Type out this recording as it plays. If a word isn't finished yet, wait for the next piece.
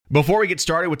Before we get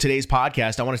started with today's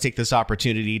podcast, I want to take this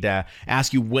opportunity to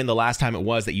ask you when the last time it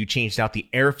was that you changed out the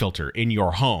air filter in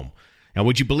your home. Now,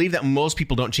 would you believe that most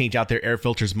people don't change out their air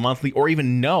filters monthly or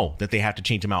even know that they have to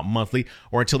change them out monthly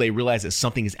or until they realize that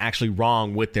something is actually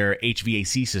wrong with their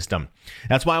HVAC system?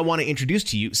 That's why I want to introduce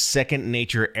to you Second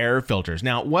Nature air filters.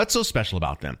 Now, what's so special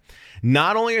about them?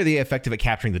 Not only are they effective at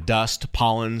capturing the dust,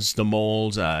 pollens, the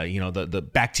molds, the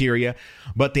bacteria,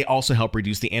 but they also help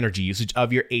reduce the energy usage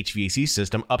of your HVAC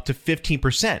system up to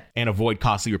 15% and avoid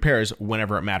costly repairs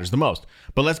whenever it matters the most.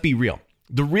 But let's be real.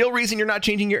 The real reason you're not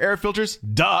changing your air filters,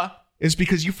 is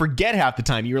because you forget half the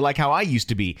time. You're like how I used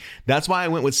to be. That's why I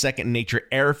went with Second Nature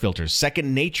air filters.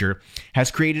 Second Nature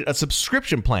has created a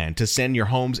subscription plan to send your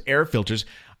home's air filters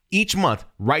each month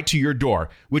right to your door,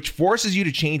 which forces you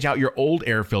to change out your old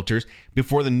air filters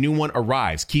before the new one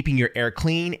arrives, keeping your air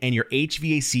clean and your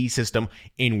HVAC system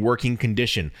in working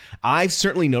condition. I've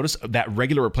certainly noticed that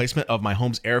regular replacement of my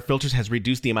home's air filters has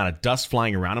reduced the amount of dust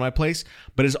flying around in my place,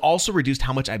 but has also reduced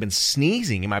how much I've been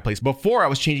sneezing in my place. Before, I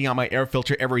was changing out my air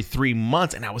filter every 3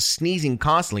 months and I was sneezing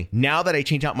constantly. Now that I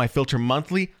change out my filter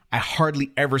monthly, I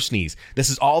hardly ever sneeze. This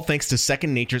is all thanks to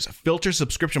Second Nature's filter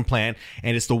subscription plan,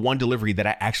 and it's the one delivery that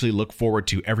I actually look forward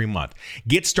to every month.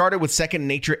 Get started with Second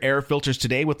Nature air filters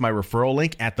today with my referral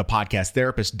link at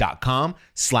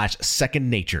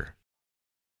thepodcasttherapist.com/secondnature.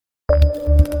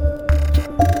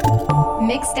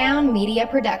 Mixdown Media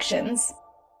Productions.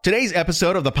 Today's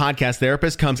episode of The Podcast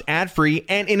Therapist comes ad-free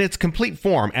and in its complete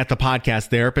form at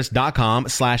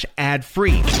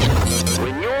thepodcasttherapist.com/ad-free.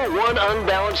 When you're one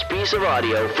unbalanced piece of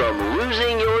audio from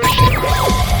losing your shit.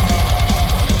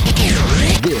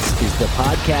 This is The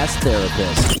Podcast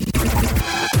Therapist.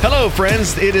 Hello,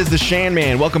 friends. It is the Shan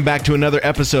Man. Welcome back to another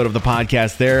episode of The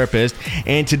Podcast Therapist.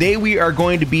 And today we are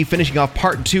going to be finishing off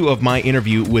part 2 of my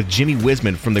interview with Jimmie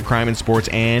Whisman from the Crime and Sports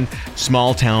and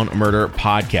Small Town Murder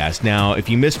podcast. Now, if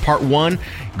you missed part 1,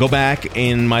 go back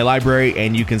in my library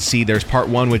and you can see there's part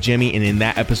 1 with Jimmie. And in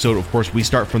that episode, of course, we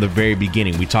start from the very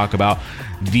beginning. We talk about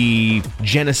the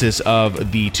genesis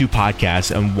of the 2 podcasts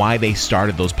and why they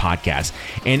started those podcasts.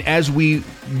 And as we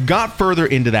got further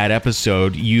into that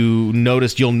episode, you'll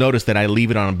notice that I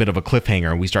leave it on a bit of a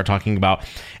cliffhanger. We start talking about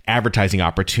advertising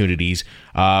opportunities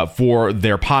for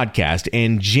their podcast.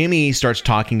 And Jimmie starts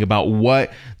talking about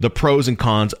what the pros and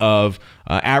cons of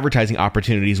advertising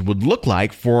opportunities would look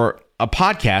like for a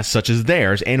podcast such as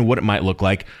theirs and what it might look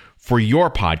like for your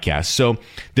podcast. So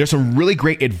there's some really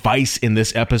great advice in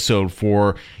this episode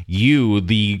for you,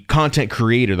 the content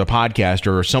creator, the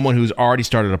podcaster, or someone who's already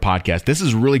started a podcast. This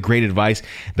is really great advice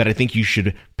that I think you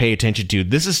should pay attention to.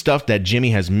 This is stuff that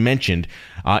Jimmie has mentioned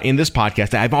in this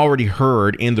podcast that I've already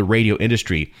heard in the radio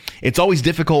industry. It's always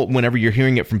difficult whenever you're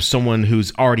hearing it from someone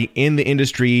who's already in the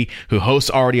industry, who hosts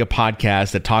already a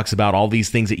podcast that talks about all these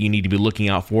things that you need to be looking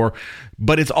out for.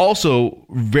 But it's also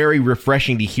very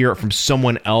refreshing to hear it from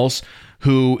someone else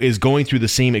who is going through the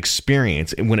same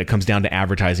experience when it comes down to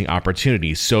advertising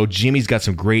opportunities. So Jimmie's got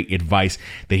some great advice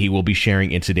that he will be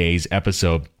sharing in today's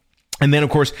episode. And then,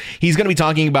 of course, he's going to be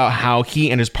talking about how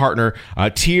he and his partner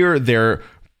tier their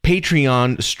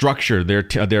Patreon structure, their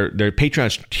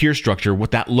Patreon tier structure,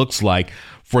 what that looks like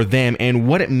for them and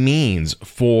what it means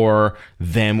for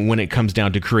them when it comes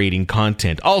down to creating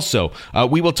content. Also,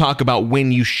 we will talk about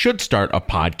when you should start a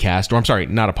podcast, or I'm sorry,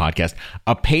 not a podcast,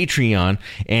 a Patreon,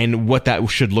 and what that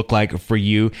should look like for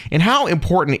you. And how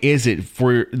important is it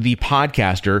for the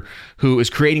podcaster who is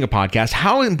creating a podcast?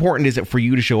 How important is it for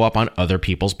you to show up on other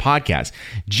people's podcasts?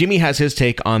 Jimmie has his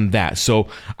take on that. So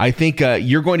I think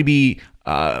you're going to be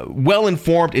well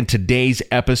informed in today's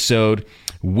episode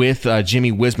with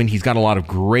Jimmie Whisman. He's got a lot of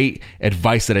great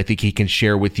advice that I think he can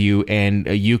share with you, and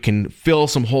you can fill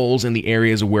some holes in the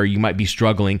areas where you might be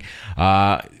struggling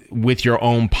with your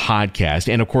own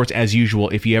podcast. And of course, as usual,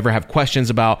 if you ever have questions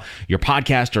about your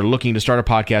podcast or looking to start a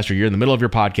podcast, or you're in the middle of your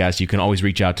podcast, you can always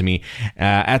reach out to me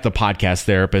at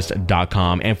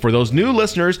thepodcasttherapist.com. And for those new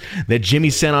listeners that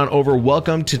Jimmie sent on over,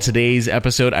 welcome to today's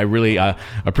episode. I really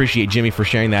appreciate Jimmie for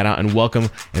sharing that out, and welcome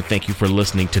and thank you for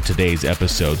listening to today's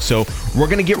episode. So we're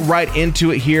going to get right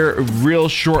into it here real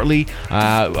shortly.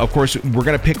 Of course, we're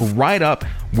going to pick right up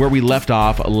where we left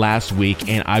off last week,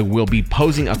 and I will be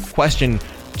posing a question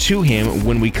to him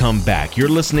when we come back. You're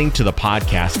listening to The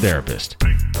Podcast Therapist. To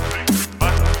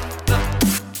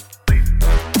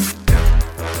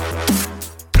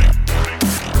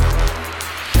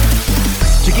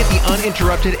get the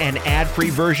uninterrupted and ad-free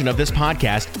version of this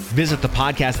podcast, visit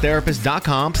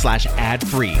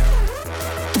thepodcasttherapist.com/ad-free.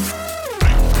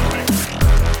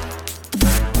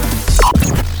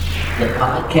 The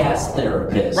Podcast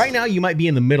Therapist. Right now, you might be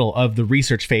in the middle of the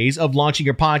research phase of launching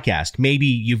your podcast. Maybe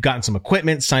you've gotten some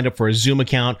equipment, signed up for a Zoom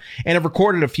account, and have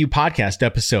recorded a few podcast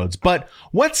episodes. But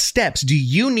what steps do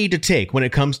you need to take when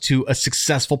it comes to a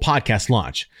successful podcast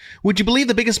launch? Would you believe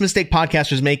the biggest mistake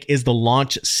podcasters make is the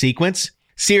launch sequence?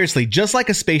 Seriously, just like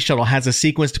a space shuttle has a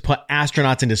sequence to put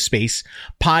astronauts into space,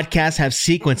 podcasts have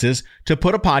sequences to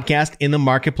put a podcast in the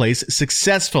marketplace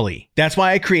successfully. That's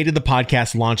why I created the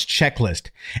podcast launch checklist.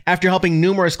 After helping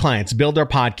numerous clients build their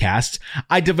podcasts,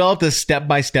 I developed a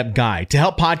step-by-step guide to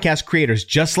help podcast creators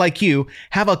just like you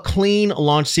have a clean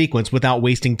launch sequence without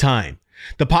wasting time.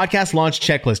 The podcast launch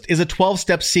checklist is a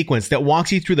 12-step sequence that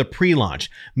walks you through the pre-launch,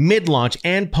 mid-launch,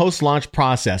 and post-launch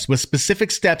process with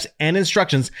specific steps and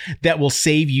instructions that will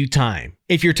save you time.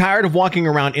 If you're tired of walking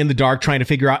around in the dark trying to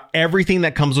figure out everything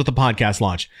that comes with a podcast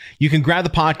launch, you can grab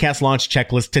the podcast launch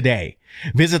checklist today.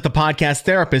 Visit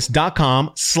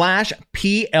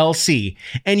thepodcasttherapist.com/PLC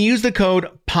and use the code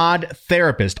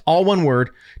PODTherapist, all one word,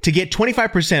 to get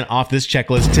 25% off this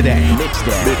checklist today.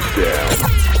 Mixdown.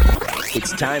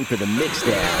 It's time for the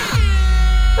Mixdown.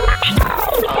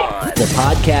 The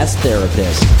Podcast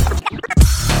Therapist.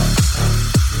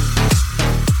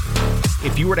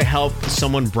 If you were to help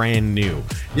someone brand new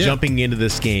jumping into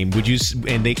this game, would you,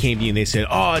 and they came to you and they said,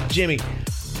 "Oh, Jimmie,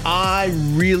 I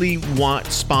really want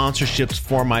sponsorships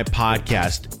for my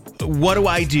podcast. What do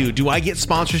I do? Do I get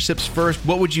sponsorships first?"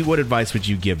 What advice would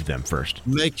you give them first?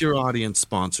 Make your audience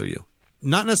sponsor you.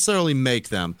 Not necessarily make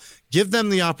them. Give them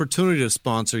the opportunity to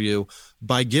sponsor you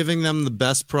by giving them the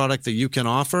best product that you can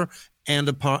offer and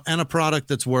a product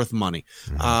that's worth money.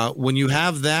 When you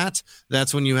have that,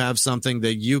 that's when you have something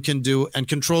that you can do and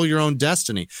control your own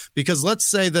destiny. Because let's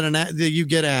say that you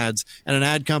get ads and an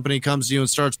ad company comes to you and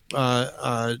starts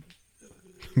barking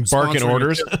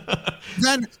orders.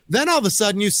 then all of a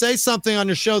sudden you say something on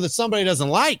your show that somebody doesn't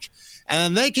like,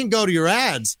 and they can go to your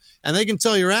ads and they can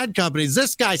tell your ad companies,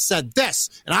 "This guy said this,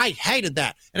 and I hated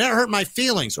that, and it hurt my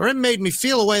feelings, or it made me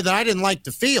feel a way that I didn't like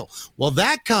to feel." Well,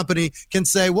 that company can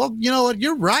say, "Well, you know what?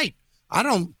 You're right.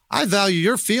 I value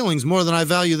your feelings more than I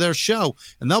value their show."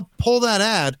 And they'll pull that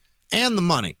ad and the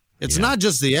money. It's not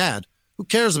just the ad. Who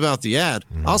cares about the ad?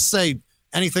 I'll say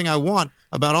anything I want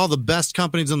about all the best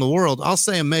companies in the world. I'll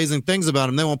say amazing things about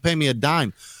them. They won't pay me a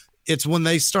dime. It's when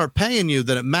they start paying you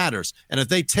that it matters. And if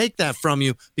they take that from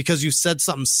you because you said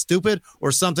something stupid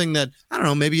or something that, I don't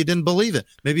know, maybe you didn't believe it.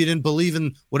 Maybe you didn't believe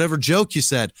in whatever joke you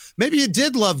said. Maybe you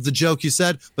did love the joke you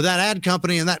said, but that ad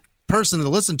company and that person that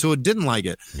listened to it didn't like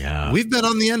it. Yeah. We've been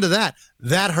on the end of that.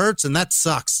 That hurts and that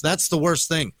sucks. That's the worst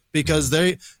thing, because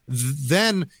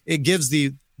then it gives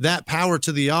that power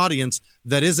to the audience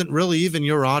that isn't really even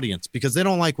your audience, because they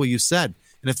don't like what you said.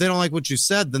 And if they don't like what you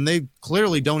said, then they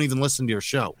clearly don't even listen to your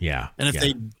show. Yeah. And if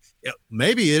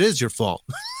maybe it is your fault.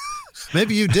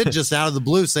 Maybe you did just out of the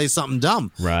blue say something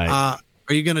dumb. Right. Are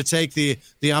you going to take the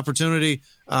opportunity?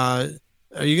 Are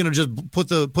you going to just put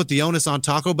the onus on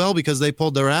Taco Bell because they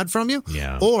pulled their ad from you?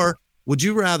 Yeah. Or would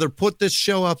you rather put this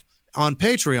show up on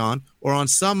Patreon or on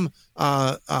some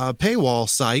paywall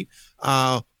site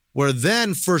where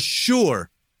then for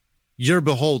sure you're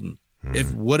beholden?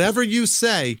 If whatever you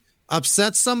say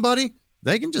upsets somebody,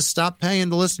 they can just stop paying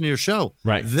to listen to your show.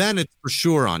 Right. Then it's for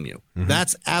sure on you.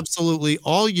 That's absolutely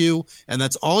all you, and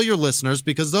that's all your listeners,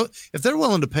 because if they're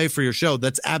willing to pay for your show,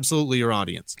 that's absolutely your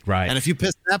audience. Right. And if you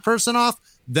piss that person off,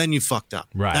 then you fucked up.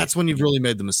 Right. That's when you've really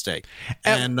made the mistake.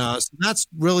 And so that's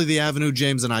really the avenue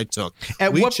James and I took.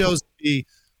 We chose to be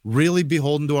really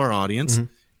beholden to our audience.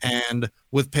 And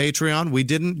with Patreon, we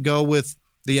didn't go with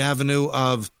the avenue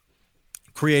of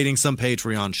creating some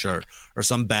Patreon shirt or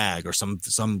some bag or some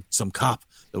cup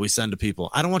that we send to people.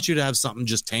 I don't want you to have something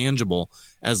just tangible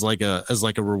as like a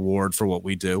reward for what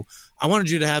we do. I wanted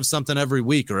you to have something every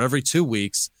week or every 2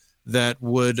 weeks that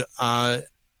would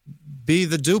be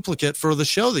the duplicate for the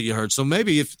show that you heard. So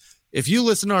maybe if you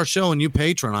listen to our show and you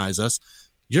patronize us,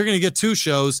 you're going to get 2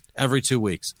 shows every 2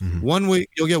 weeks. 1 week,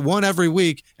 you'll get one every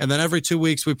week, and then every 2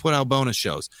 weeks we put out bonus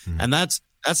shows. And that's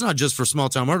not just for Small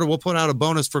Town Murder. We'll put out a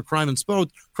bonus for Crime and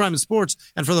Sports,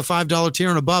 and for the $5 tier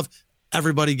and above,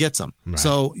 everybody gets them. Right.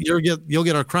 So you'll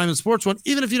get our Crime and Sports one,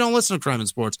 even if you don't listen to Crime and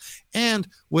Sports. And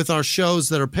with our shows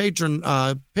that are patron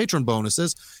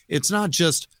bonuses, it's not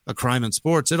just a Crime and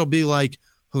Sports. It'll be like,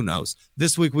 who knows?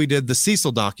 This week we did the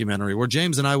Cecil documentary, where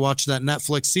James and I watched that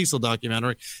Netflix Cecil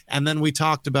documentary, and then we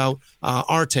talked about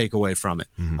our takeaway from it.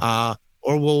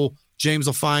 James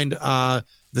will find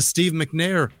the Steve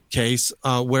McNair case,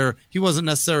 where he wasn't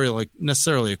necessarily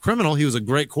a criminal. He was a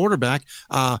great quarterback,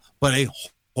 but a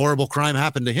horrible crime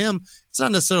happened to him. It's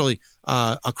not necessarily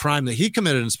a crime that he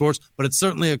committed in sports, but it's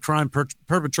certainly a crime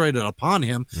perpetrated upon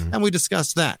him. And we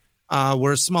discussed that.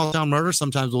 Whereas small town murder,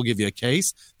 sometimes we'll give you a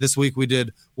case. This week we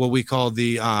did what we call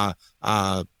the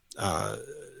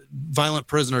violent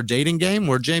prisoner dating game,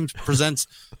 where James presents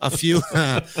a few.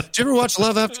 Did you ever watch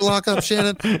Love After Lockup,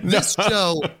 Shannon? This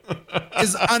show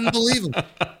is unbelievable.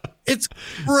 It's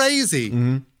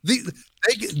crazy.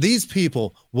 These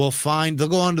people will they'll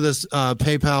go onto this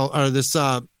PayPal or this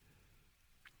pen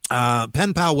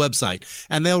pal website,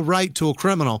 and they'll write to a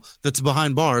criminal that's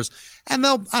behind bars, and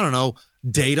they'll, I don't know,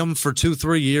 date them for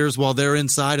 2-3 years while they're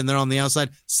inside and they're on the outside,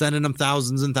 sending them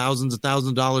thousands and thousands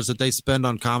of dollars that they spend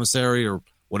on commissary or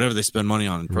whatever they spend money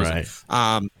on in prison.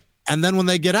 Right. And then when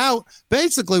they get out,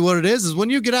 basically what it is when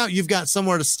you get out, you've got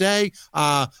somewhere to stay.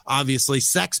 Obviously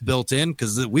sex built in,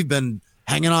 because we've been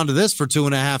hanging on to this for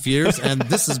 2.5 years, and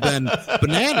this has been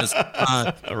bananas.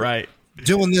 Right.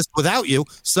 Doing this without you.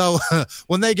 So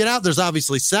when they get out, there's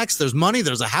obviously sex, there's money,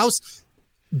 there's a house,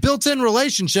 built-in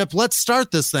relationship. Let's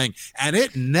start this thing. And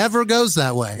it never goes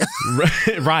that way.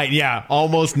 Right. Yeah.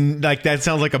 Almost like that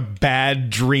sounds like a bad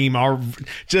dream, or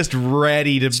just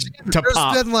ready to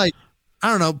pop. There's been like, I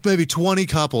don't know, maybe 20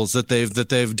 couples that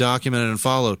they've documented and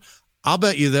followed. I'll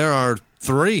bet you there are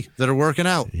 3 that are working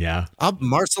out. Yeah.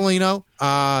 Marcelino,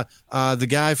 the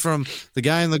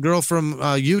guy and the girl from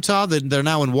Utah, they're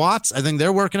now in Watts. I think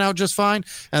they're working out just fine.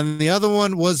 And the other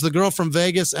one was the girl from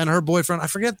Vegas and her boyfriend. I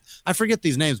forget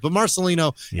these names, but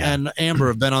Marcelino and Amber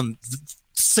have been on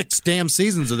 6 damn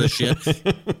seasons of this shit.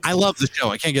 I love the show.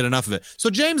 I can't get enough of it.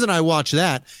 So James and I watch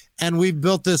that, and we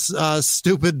built this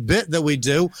stupid bit that we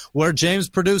do where James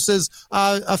produces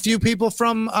a few people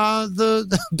from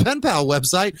the Pen Pal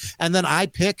website, and then I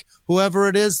pick whoever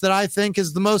it is that I think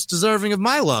is the most deserving of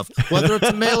my love, whether it's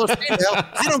a male or female.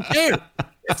 I don't care.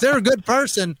 If they're a good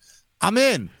person, I'm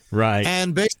in. Right.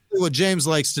 And basically what James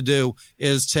likes to do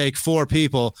is take 4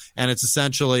 people, and it's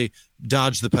essentially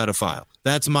dodge the pedophile.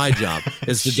 That's my job,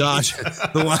 is to dodge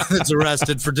the one that's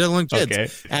arrested for diddling kids. Okay.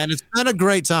 And it's been a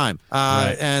great time.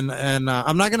 Right. And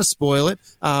I'm not going to spoil it,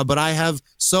 but I have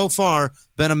so far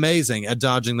been amazing at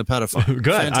dodging the pedophile. Good.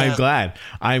 Fantastic.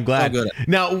 I'm glad. So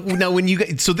now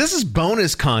when so this is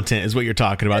bonus content is what you're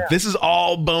talking about. Yeah. This is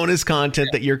all bonus content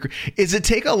that is it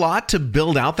take a lot to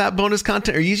build out that bonus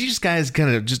content, or are you just guys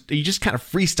kind of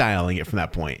freestyling it from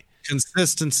that point?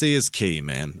 Consistency is key,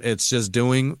 man. It's just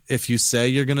doing, if you say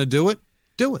you're going to do it,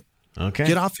 do it. Okay.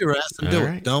 Get off your ass and do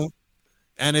it. Don't.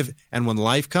 And when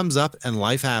life comes up and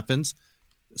life happens,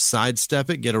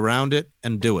 sidestep it, get around it,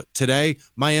 and do it. Today,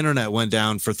 my internet went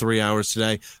down for 3 hours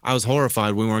today. I was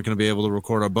horrified we weren't going to be able to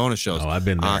record our bonus shows. Oh, I've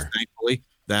been there. Thankfully,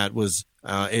 that was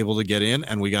able to get in,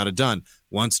 and we got it done.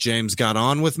 Once James got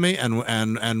on with me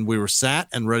and we were sat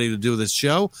and ready to do this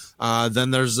show,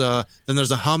 then there's a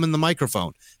hum in the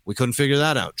microphone. We couldn't figure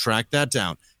that out. Track that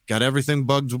down. Got everything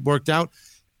worked out.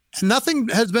 Nothing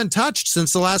has been touched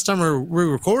since the last time we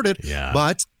recorded. Yeah.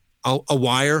 But a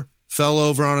wire fell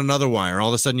over on another wire. All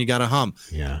of a sudden, you got a hum.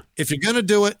 Yeah. If you're gonna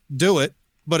do it, do it.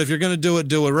 But if you're gonna do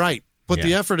it right. Put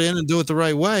the effort in and do it the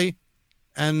right way,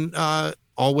 and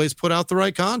always put out the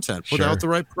right content. Put out the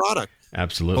right product.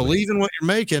 Absolutely. Believe in what you're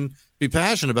making. Be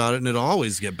passionate about it, and it'll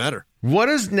always get better. What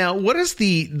does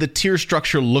the tier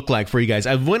structure look like for you guys?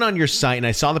 I went on your site and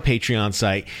I saw the Patreon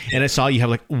site, and I saw you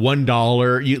have like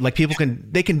 $1. You like people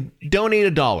can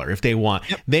donate $1 if they want.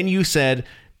 Yep. Then you said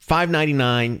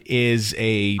 $5.99 is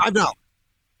a $5.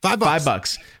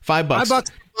 $5.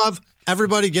 $5 above.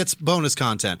 Everybody gets bonus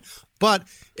content. But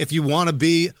if you want to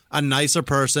be a nicer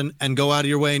person and go out of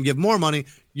your way and give more money,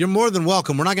 you're more than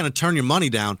welcome. We're not going to turn your money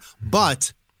down,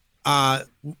 but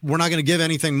we're not going to give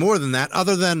anything more than that,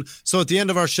 other than, so at the end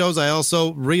of our shows, I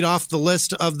also read off the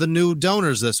list of the new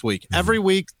donors this week. Every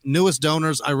week, newest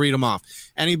donors, I read them off.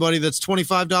 Anybody that's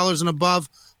 $25 and above,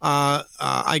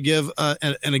 I give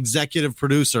an executive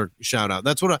producer shout out.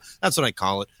 That's what I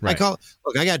call it. Right.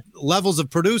 I got levels of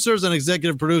producers and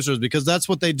executive producers, because that's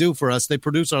what they do for us. They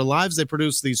produce our lives. They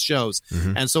produce these shows.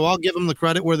 Mm-hmm. And so I'll give them the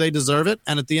credit where they deserve it.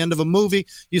 And at the end of a movie,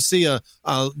 you see a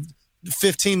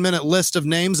 15-minute list of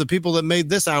names of people that made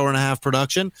this hour-and-a-half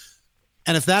production.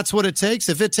 And if that's what it takes,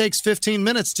 if it takes 15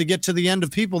 minutes to get to the end of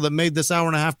people that made this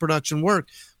hour-and-a-half production work,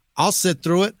 I'll sit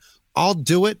through it. I'll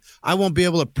do it. I won't be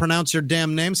able to pronounce your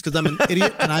damn names because I'm an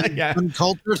idiot and I'm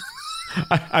uncultured.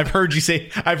 I've heard you say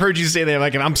that.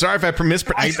 Like, and I'm sorry if I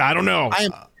mispronounce. I don't know.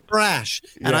 trash,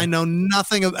 and I know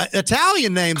nothing of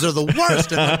Italian names are the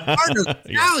worst. And the partner's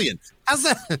Italian. How's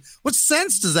that? What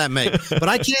sense does that make? But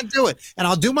I can't do it, and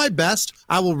I'll do my best.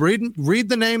 I will read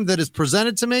the name that is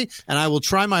presented to me, and I will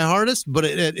try my hardest. But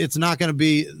it's not going to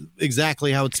be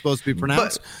exactly how it's supposed to be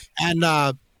pronounced. And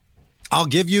I'll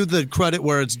give you the credit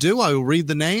where it's due. I will read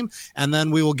the name, and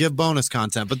then we will give bonus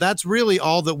content. But that's really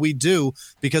all that we do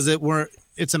because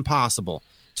it's impossible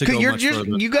to go much further.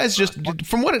 You guys just,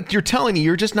 from what you're telling me,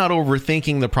 you're just not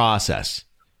overthinking the process.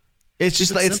 It's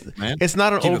just it's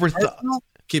not an overthought.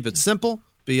 Keep it simple.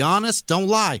 Be honest. Don't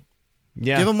lie.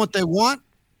 Yeah. Give them what they want,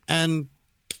 and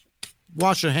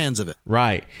wash your hands of it.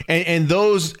 Right. And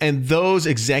those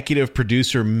executive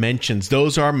producer mentions,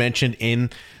 those are mentioned in.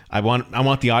 I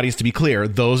want the audience to be clear.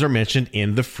 Those are mentioned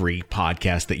in the free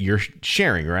podcast that you're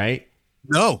sharing, right?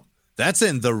 No, that's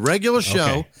in the regular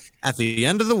show. Okay. At the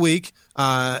end of the week,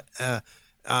 I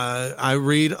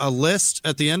read a list.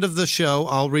 At the end of the show,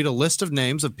 I'll read a list of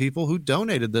names of people who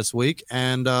donated this week,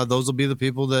 and those will be the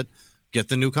people that get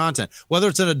the new content. Whether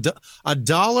it's at a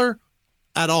dollar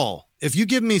at all. If you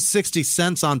give me 60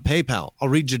 cents on PayPal, I'll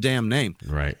read your damn name.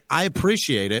 Right. I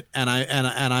appreciate it, and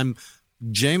I'm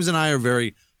James and I are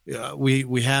very.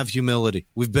 We have humility.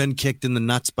 We've been kicked in the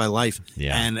nuts by life.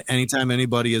 Yeah. And anytime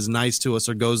anybody is nice to us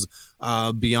or goes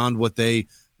beyond what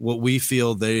we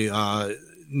feel they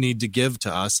need to give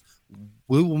to us,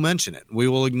 we will mention it. We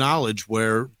will acknowledge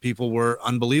where people were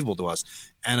unbelievable to us.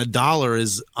 And $1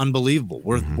 is unbelievable.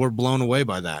 We're blown away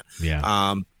by that.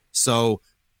 Yeah. So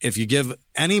if you give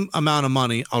any amount of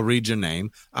money, I'll read your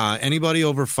name. Anybody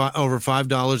over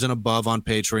 $5 and above on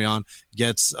Patreon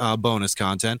gets bonus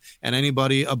content, and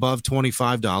anybody above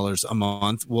 $25 a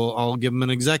month I'll give them an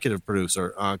executive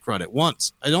producer credit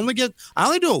once. I only do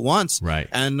it once, right?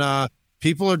 And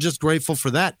people are just grateful for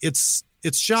that. It's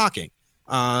shocking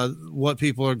what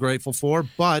people are grateful for,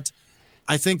 but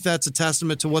I think that's a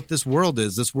testament to what this world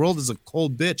is. This world is a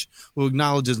cold bitch who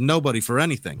acknowledges nobody for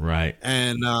anything. Right.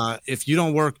 And if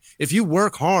you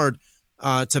work hard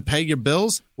to pay your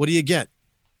bills, what do you get?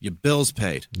 Your bills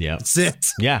paid. Yeah. That's it.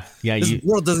 Yeah. Yeah. This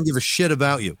world doesn't give a shit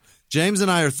about you. James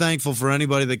and I are thankful for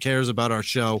anybody that cares about our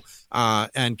show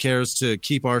and cares to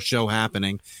keep our show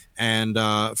happening. And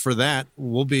for that,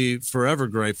 we'll be forever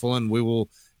grateful, and we will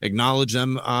acknowledge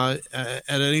them at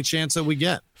any chance that we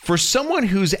get. For someone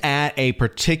who's at a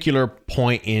particular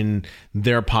point in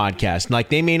their podcast, like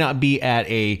they may not be at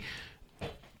a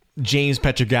James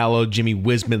Petrogallo, Jimmie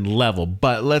Whisman level,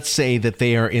 but let's say that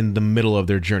they are in the middle of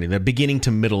their journey, the beginning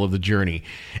to middle of the journey.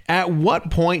 At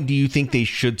what point do you think they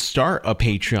should start a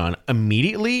Patreon?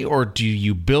 Immediately, or do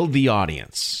you build the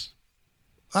audience?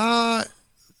 You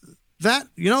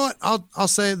know what? I'll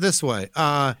say it this way.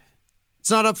 It's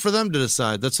not up for them to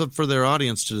decide. That's up for their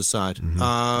audience to decide.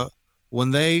 Mm-hmm.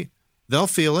 When they'll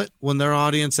feel it when their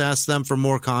audience asks them for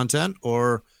more content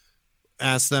or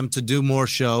asks them to do more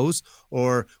shows,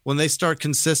 or when they start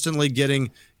consistently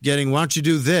getting, why don't you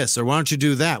do this or why don't you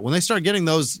do that? When they start getting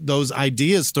those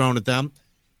ideas thrown at them,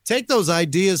 take those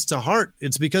ideas to heart.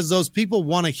 It's because those people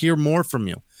want to hear more from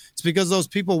you. It's because those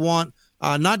people want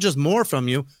not just more from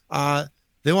you.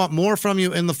 They want more from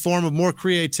you in the form of more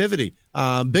creativity,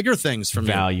 bigger things from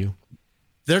value.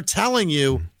 They're telling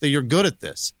you that you're good at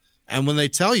this. And when they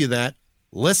tell you that,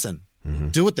 listen,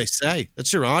 do what they say.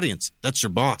 That's your audience. That's your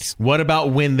boss. What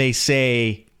about when they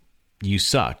say you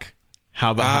suck?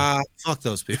 How about fuck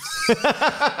those people?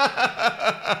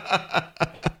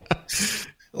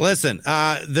 Listen,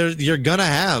 you're gonna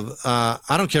have.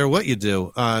 I don't care what you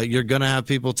do. You're gonna have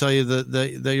people tell you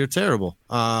that you're terrible.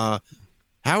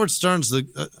 Howard Stern's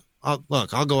I'll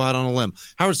go out on a limb.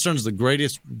 Howard Stern's the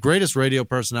greatest radio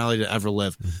personality to ever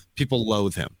live. People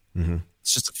loathe him. Mm-hmm.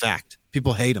 It's just a fact.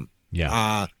 People hate him.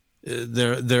 Yeah.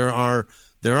 There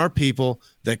are people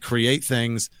that create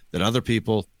things that other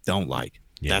people don't like.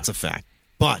 Yeah. That's a fact.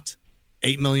 But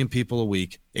 8 million people a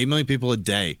week, 8 million people a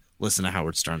day listen to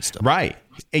Howard Stern stuff. Right.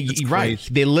 Right.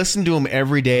 They listen to him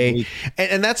every day.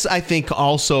 And that's, I think,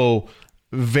 also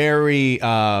very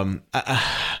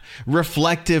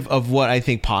reflective of what I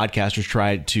think podcasters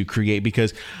try to create,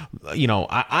 because,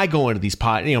 I go into these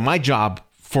my job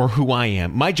for who I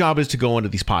am. My job is to go into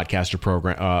these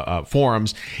podcaster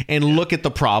forums and look at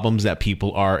the problems that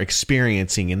people are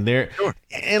experiencing. And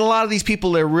and a lot of these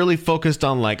people, they're really focused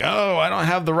on like, oh, I don't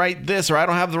have the right this, or I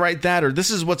don't have the right that, or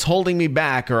this is what's holding me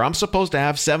back, or I'm supposed to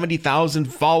have 70,000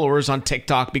 followers on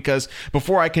TikTok because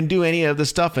before I can do any of this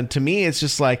stuff. And to me, it's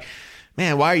just like,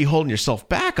 man, why are you holding yourself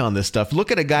back on this stuff?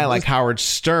 Look at a guy like Howard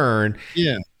Stern.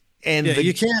 Yeah. And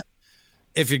you can't,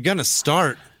 if you're going to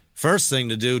start, first thing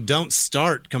to do, don't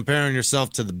start comparing yourself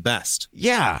to the best.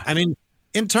 Yeah. I mean,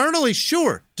 Internally,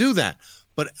 sure, do that.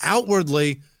 But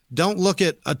outwardly, don't look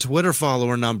at a Twitter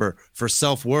follower number for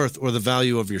self-worth or the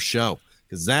value of your show,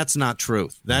 because that's not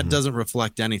truth. That doesn't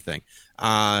reflect anything.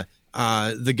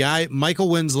 The guy, Michael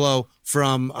Winslow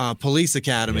from Police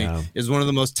Academy, is one of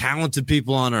the most talented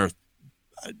people on earth.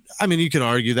 I mean, you could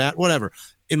argue that, whatever.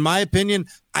 In my opinion,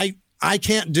 I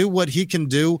can't do what he can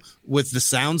do with the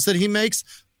sounds that he makes.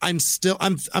 I'm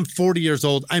 40 years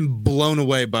old. I'm blown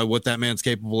away by what that man's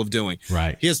capable of doing.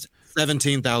 Right. He has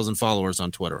 17,000 followers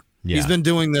on Twitter. Yeah. He's been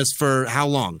doing this for how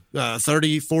long?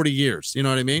 30, 40 years. You know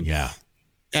what I mean? Yeah.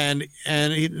 And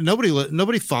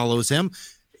nobody follows him.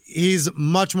 He's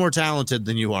much more talented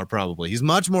than you are, probably. He's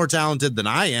much more talented than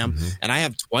I am, and I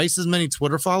have twice as many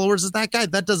Twitter followers as that guy.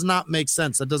 That does not make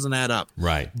sense. That doesn't add up.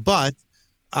 Right. But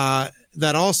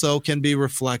that also can be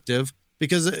reflective,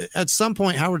 because at some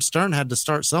point Howard Stern had to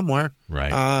start somewhere.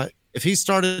 Right. If he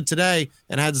started today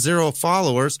and had 0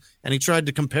 followers and he tried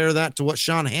to compare that to what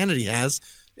Sean Hannity has,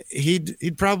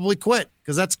 he'd probably quit,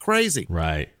 because that's crazy.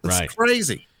 Right. That's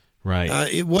crazy.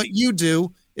 Right. What you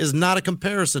do is not a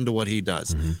comparison to what he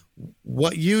does.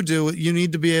 What you do, you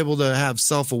need to be able to have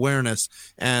self-awareness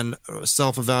and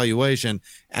self-evaluation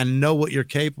and know what you're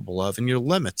capable of and your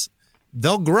limits.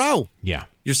 They'll grow. Yeah.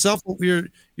 Your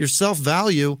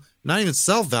self-value, not even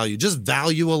self-value, just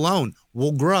value alone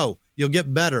will grow. You'll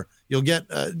get better. You'll get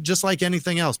just like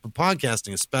anything else, but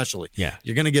podcasting especially. Yeah.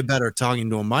 You're going to get better at talking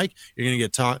to a mic. You're going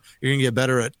to get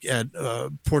better at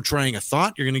portraying a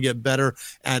thought. You're going to get better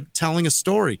at telling a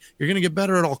story. You're going to get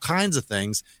better at all kinds of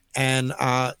things, and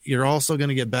you're also going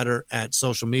to get better at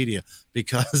social media,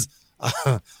 because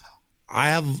I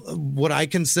have what I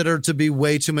consider to be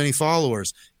way too many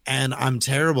followers. And I'm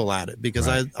terrible at it, because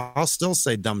I'll still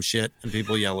say dumb shit and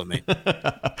people yell at me.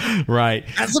 Right.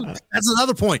 That's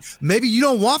another point. Maybe you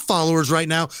don't want followers right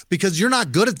now because you're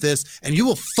not good at this, and you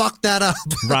will fuck that up.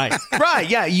 Right.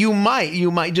 Yeah, you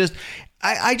might just,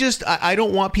 I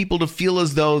don't want people to feel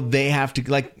as though they have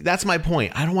to, like, that's my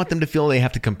point. I don't want them to feel they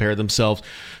have to compare themselves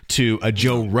to a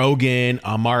Joe Rogan,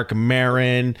 a Mark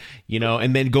Maron,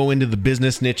 and then go into the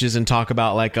business niches and talk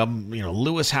about like,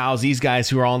 Lewis Howes, these guys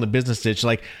who are all in the business niche.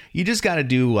 Like, you just got to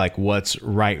do like what's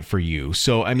right for you.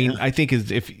 So, I mean, I think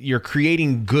if you're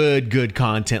creating good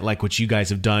content like what you guys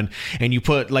have done, and you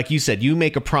put, like you said, you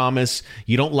make a promise,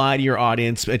 you don't lie to your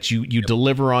audience, but you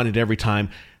deliver on it every time.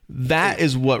 That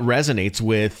is what resonates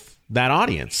with that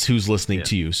audience who's listening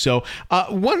to you. So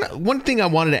one thing I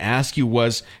wanted to ask you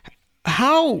was,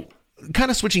 how, kind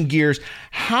of switching gears,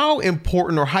 how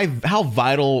important or how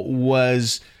vital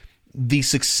was the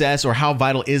success, or how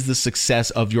vital is the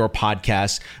success of your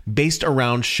podcast based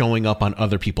around showing up on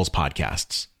other people's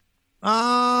podcasts?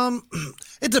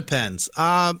 It depends.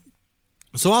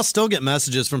 So I'll still get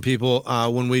messages from people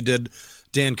when we did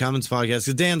Dan Cummins'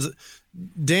 podcast, because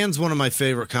Dan's one of my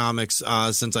favorite comics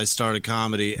since I started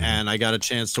comedy, and I got a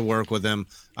chance to work with him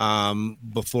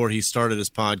before he started his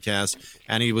podcast,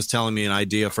 and he was telling me an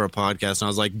idea for a podcast, and I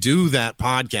was like, do that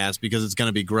podcast because it's going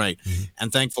to be great.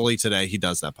 And thankfully today he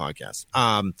does that podcast.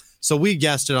 So we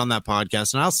guested on that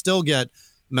podcast, and I'll still get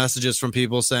messages from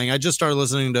people saying, I just started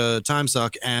listening to Time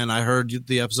Suck, and I heard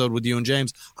the episode with you and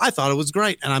James. I thought it was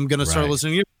great, and I'm going to start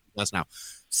listening to your podcast now.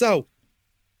 So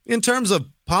in terms of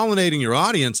pollinating your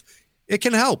audience, it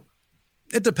can help.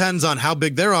 It depends on how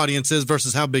big their audience is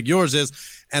versus how big yours is.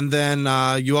 And then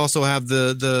you also have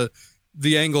the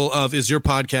angle of, is your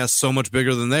podcast so much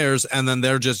bigger than theirs? And then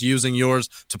they're just using yours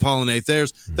to pollinate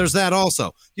theirs. There's that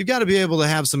also. You've got to be able to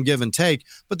have some give and take.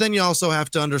 But then you also have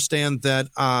to understand that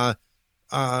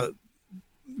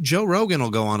Joe Rogan will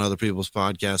go on other people's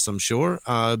podcasts, I'm sure.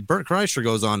 Bert Kreischer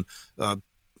goes on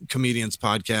comedians'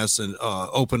 podcasts and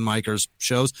open micers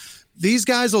shows. These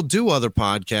guys will do other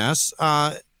podcasts,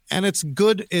 and it's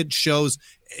good. It shows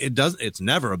it's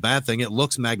never a bad thing. It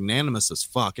looks magnanimous as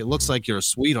fuck. It looks like you're a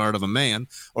sweetheart of a man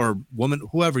or woman,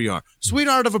 whoever you are,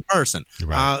 sweetheart of a person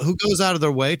who goes out of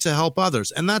their way to help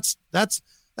others. And that's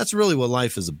really what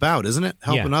life is about, isn't it?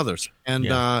 Helping others. And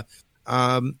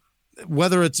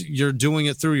whether it's you're doing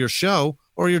it through your show,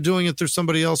 or you're doing it through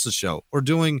somebody else's show, or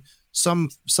doing some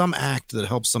act that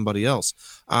helps somebody else.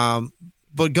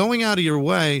 But going out of your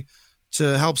way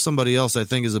to help somebody else, I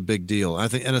think, is a big deal. I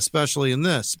think, and especially in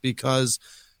this, because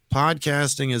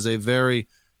podcasting is a very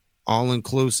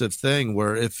all-inclusive thing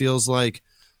where it feels like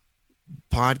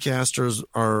podcasters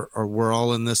are we're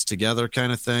all in this together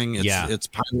kind of thing. It's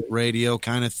pirate radio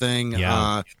kind of thing.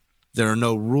 There are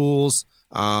no rules.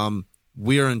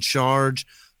 We are in charge,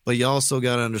 but you also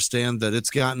got to understand that it's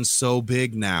gotten so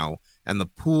big now, and the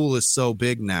pool is so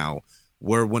big now,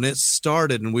 where when it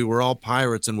started and we were all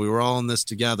pirates and we were all in this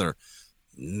together,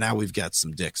 now we've got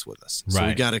some dicks with us. So Right.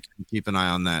 we got to keep an eye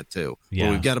on that too. Yeah.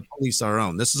 But we've got to police our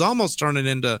own. This is almost turning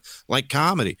into like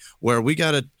comedy, where we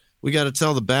got to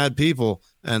tell the bad people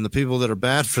and the people that are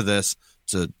bad for this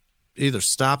to either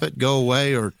stop it, go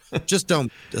away, or just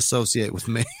don't associate with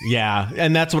me. Yeah,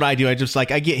 and that's what I do. I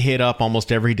get hit up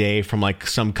almost every day from like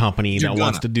some company that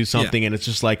wants to do something, and it's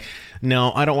just like,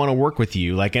 no, I don't want to work with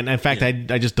you. Like, and in fact, I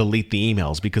just delete the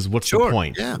emails, because what's the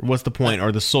point? Yeah. What's the point?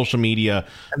 Or the social media.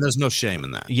 And there's no shame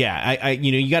in that. Yeah, I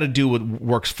you got to do what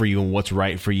works for you and what's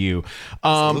right for you.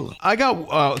 I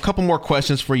got a couple more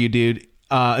questions for you, dude.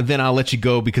 Then I'll let you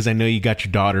go, because I know you got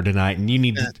your daughter tonight, and you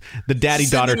need the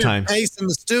daddy-daughter time. Pace in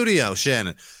the studio,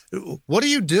 Shannon. What are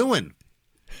you doing?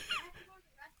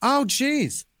 Oh,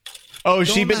 jeez. Oh,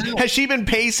 has she been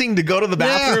pacing to go to the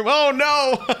bathroom? Yeah. Oh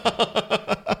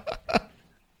no.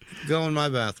 Go in my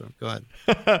bathroom. Go ahead.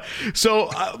 So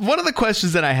one of the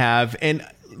questions that I have, and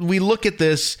we look at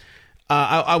this,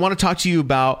 I want to talk to you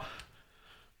about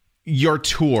your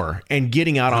tour and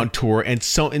getting out on tour. And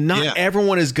not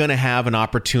everyone is going to have an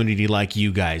opportunity like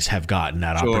you guys have gotten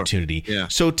that opportunity. Yeah.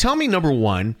 So tell me, number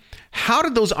one, how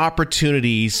did those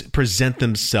opportunities present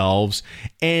themselves,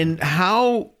 and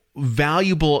how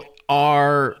valuable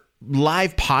are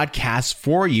live podcasts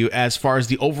for you as far as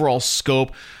the overall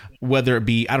scope, whether it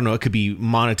be, I don't know, it could be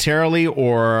monetarily,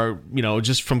 or,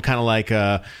 just from kind of like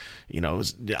a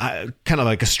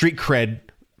street cred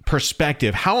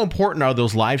perspective. How important are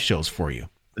those live shows for you?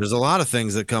 There's a lot of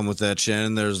things that come with that,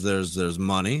 Shannon. There's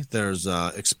money, there's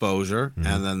exposure,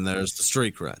 and then there's the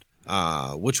street cred.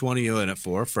 Which one are you in it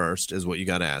for first is what you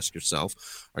got to ask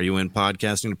yourself. Are you in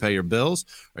podcasting to pay your bills?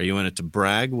 Are you in it to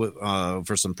brag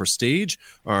for some prestige?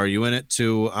 Or are you in it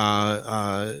to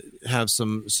have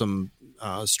some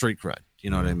street cred? You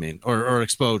know what I mean? Or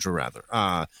exposure, rather.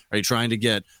 Are you trying to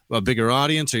get a bigger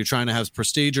audience? Are you trying to have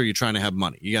prestige? Or are you trying to have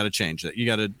money? You got to change that. You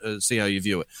got to see how you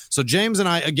view it. So James and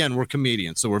I, again, we're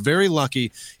comedians. So we're very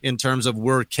lucky in terms of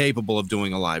we're capable of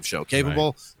doing a live show.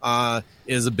 Capable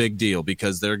is a big deal,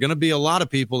 because there are going to be a lot of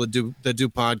people that do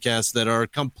podcasts that are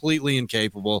completely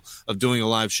incapable of doing a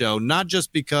live show, not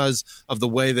just because of the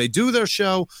way they do their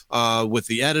show with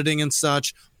the editing and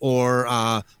such, or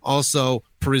also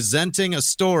presenting a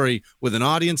story with an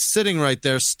audience sitting right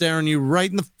there staring you right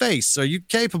in the face. Are you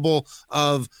capable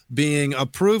of being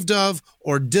approved of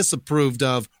or disapproved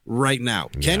of right now?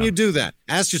 Can you do that?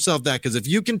 Ask yourself that, because if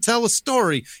you can tell a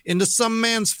story into some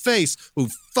man's face who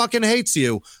fucking hates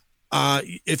you,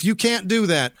 if you can't do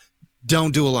that,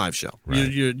 don't do a live show. Right.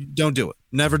 You don't do it.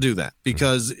 Never do that,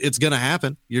 because it's going to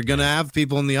happen. You're going to have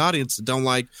people in the audience that don't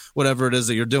like whatever it is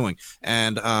that you're doing,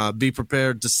 and be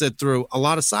prepared to sit through a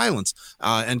lot of silence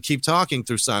and keep talking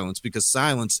through silence, because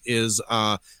silence is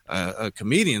a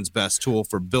comedian's best tool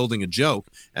for building a joke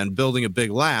and building a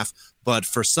big laugh. But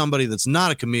for somebody that's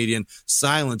not a comedian,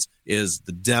 silence is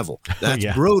the devil. That's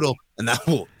brutal, and that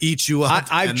will eat you up.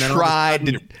 I've tried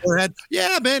to. Forehead,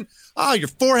 yeah, man. Oh, your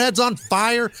forehead's on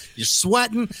fire. You're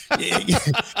sweating. You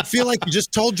feel like you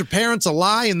just told your parents a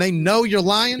lie and they know you're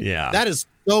lying. Yeah. That is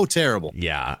so terrible.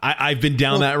 Yeah. I've been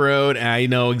down that road, and I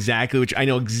know exactly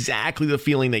the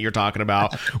feeling that you're talking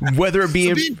about, whether it be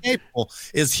so being capable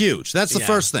is huge. That's the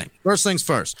first thing. First things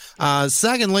first.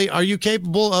 Secondly, are you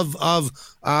capable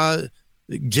of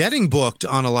getting booked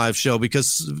on a live show?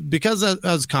 Because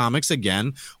as comics,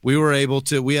 again, we were able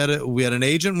to, we had an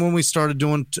agent when we started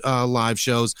doing live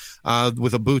shows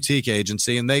with a boutique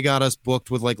agency, and they got us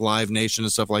booked with like Live Nation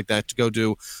and stuff like that to go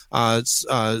do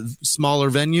smaller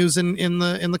venues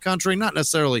in the country, not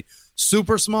necessarily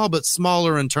super small, but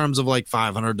smaller in terms of like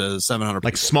 500 to 700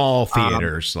 like people. Small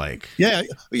theaters, right,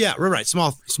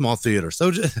 small theaters. So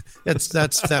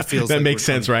that feels that like makes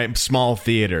sense, right? Small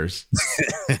theaters.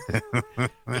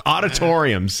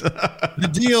 Auditoriums. The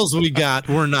deals we got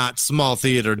were not small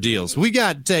theater deals. We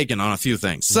got taken on a few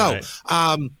things. So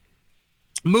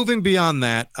moving beyond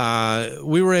that,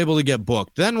 we were able to get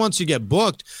booked. Then once you get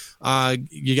booked,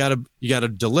 you gotta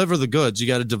deliver the goods. You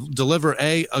gotta deliver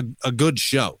a good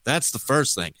show. That's the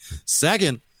first thing.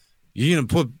 Second, you're gonna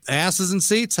put asses in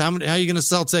seats. How are you gonna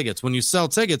sell tickets? When you sell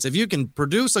tickets, if you can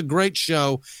produce a great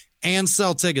show and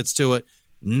sell tickets to it,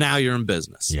 now you're in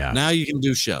business. Yeah. Now you can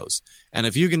do shows. And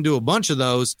if you can do a bunch of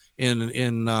those in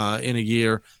a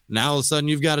year, now all of a sudden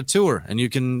you've got a tour, and you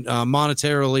can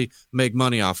monetarily make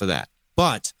money off of that.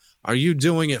 But are you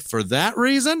doing it for that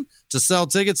reason, to sell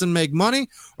tickets and make money?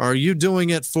 Or are you doing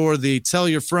it for the tell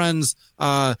your friends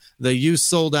that you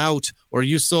sold out, or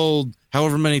you sold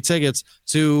however many tickets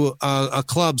to a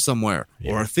club somewhere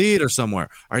or a theater somewhere?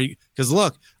 Because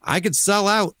look, I could sell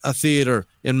out a theater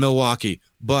in Milwaukee,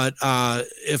 but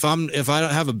if I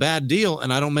don't have a bad deal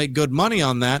and I don't make good money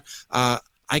on that,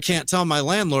 I can't tell my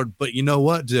landlord, but you know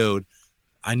what, dude?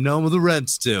 I know the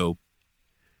rent's due,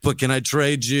 but can I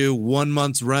trade you 1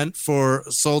 month's rent for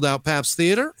sold out Pabst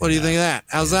Theater? What do you think of that?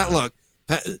 How's that look?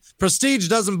 Prestige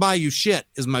doesn't buy you shit,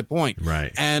 is my point.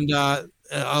 Right. And a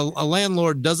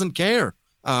landlord doesn't care.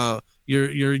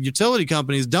 Your utility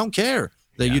companies don't care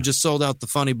that you just sold out the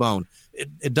Funny Bone.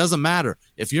 It doesn't matter.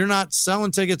 If you're not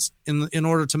selling tickets in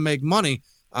order to make money,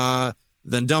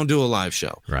 then don't do a live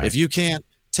show. Right. If you can't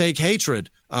take hatred,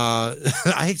 I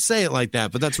hate to say it like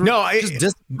that, but that's just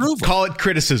disapproval. Call it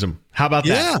criticism. How about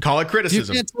that? Yeah. Call it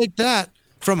criticism. You can't take that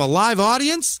from a live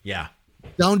audience. Yeah.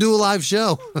 Don't do a live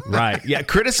show. Right. Yeah.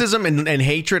 Criticism and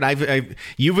hatred.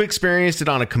 You've experienced it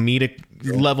on a comedic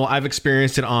level. I've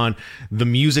experienced it on the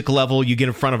music level. You get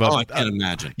in front of I can't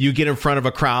imagine. You get in front of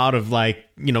a crowd of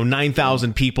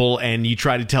 9,000 people, and you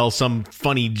try to tell some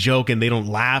funny joke, and they don't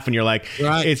laugh, and you're like,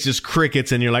 it's just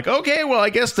crickets, and you're like, okay, well,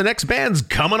 I guess the next band's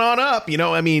coming on up.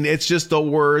 It's just the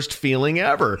worst feeling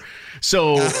ever.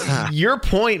 So your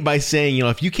point by saying,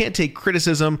 if you can't take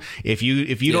criticism, if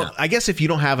you don't, I guess if you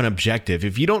don't have an objective,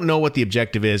 if you don't know what the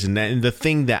objective is, and the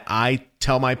thing that I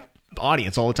tell my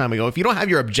audience all the time, I go, if you don't have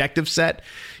your objective set,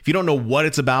 if you don't know what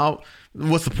it's about,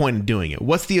 what's the point of doing it?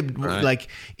 What's the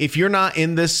if you're not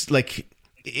in this,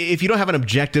 if you don't have an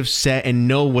objective set and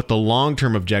know what the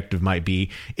long-term objective might be,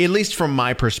 at least from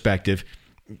my perspective,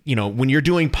 when you're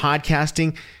doing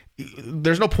podcasting,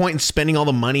 there's no point in spending all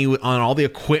the money on all the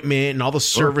equipment and all the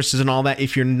services and all that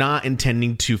if you're not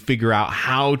intending to figure out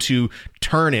how to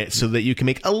turn it so that you can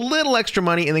make a little extra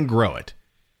money and then grow it.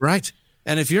 Right.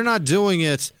 And if you're not doing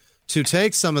it to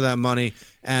take some of that money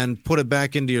and put it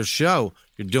back into your show,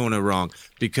 you're doing it wrong,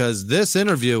 because this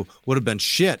interview would have been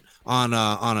shit on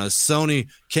a Sony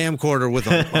camcorder with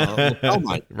a lapel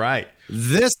mic. Right.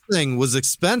 This thing was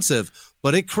expensive,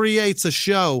 but it creates a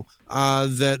show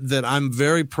that I'm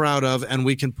very proud of, and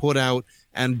we can put out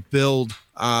and build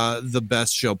the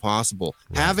best show possible.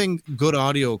 Right. Having good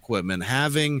audio equipment,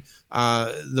 having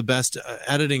the best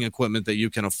editing equipment that you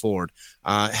can afford,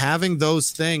 having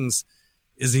those things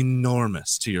is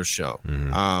enormous to your show.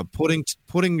 Mm-hmm.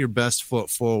 Putting your best foot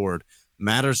forward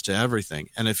matters to everything.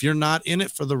 And if you're not in it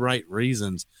for the right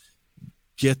reasons,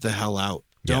 get the hell out.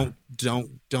 Don't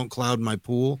cloud my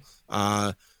pool.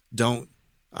 Don't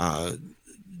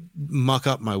muck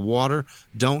up my water.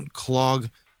 Don't clog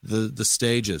the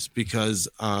stages, because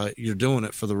you're doing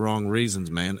it for the wrong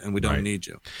reasons, man, and we don't need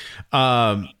you.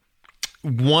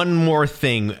 One more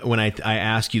thing when I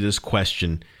ask you this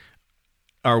question,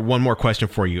 or one more question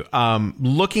for you.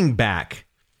 Looking back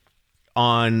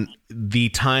on the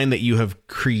time that you have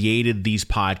created these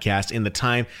podcasts and the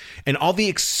time and all the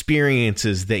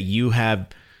experiences that you have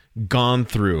gone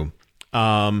through,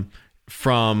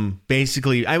 from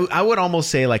basically, I would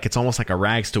almost say it's almost like a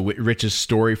rags to riches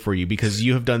story for you, because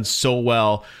you have done so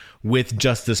well with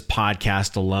just this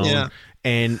podcast alone. Yeah.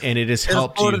 And it has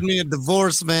helped you. It afforded me a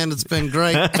divorce, man. It's been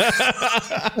great.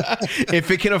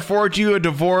 If it can afford you a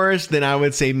divorce, then I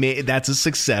would say that's a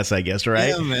success, I guess, right?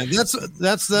 Yeah, man. That's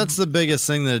the biggest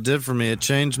thing that it did for me. It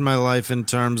changed my life in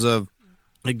terms of,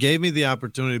 it gave me the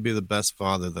opportunity to be the best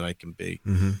father that I can be.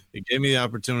 Mm-hmm. It gave me the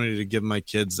opportunity to give my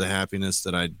kids the happiness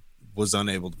that I was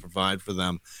unable to provide for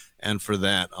them, and for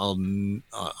that,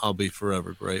 I'll be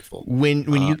forever grateful.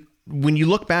 When you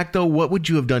look back, though, what would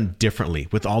you have done differently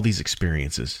with all these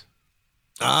experiences?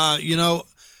 I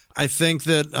think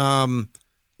that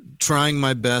trying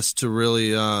my best to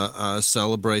really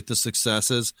celebrate the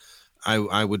successes,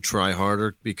 I would try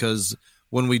harder, because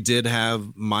when we did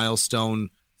have milestone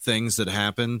things that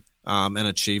happened and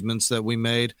achievements that we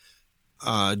made,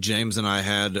 James and I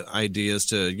had ideas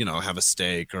to, have a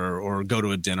steak or go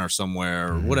to a dinner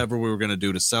somewhere, or whatever we were going to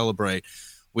do to celebrate.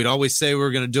 We'd always say we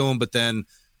were going to do them, but then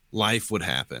life would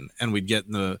happen, and we'd get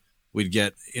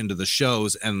into the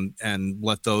shows and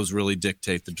let those really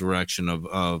dictate the direction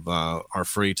of our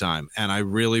free time. And I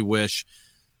really wish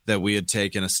that we had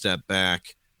taken a step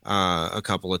back a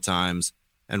couple of times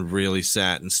and really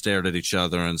sat and stared at each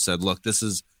other and said, look, this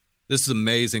is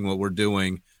amazing what we're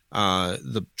doing.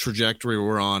 The trajectory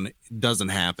we're on doesn't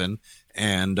happen.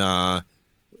 And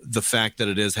the fact that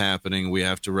it is happening, we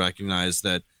have to recognize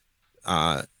that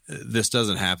this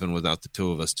doesn't happen without the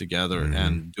two of us together. Mm-hmm.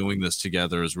 And doing this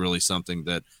together is really something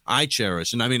that I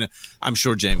cherish. And I mean, I'm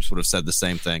sure James would have said the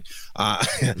same thing.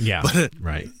 Yeah, but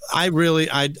right. I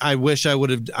wish I would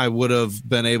have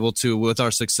been able to, with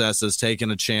our successes, taken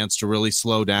a chance to really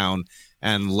slow down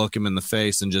and look him in the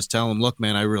face and just tell him, look,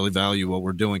 man, I really value what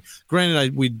we're doing.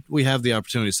 Granted, we have the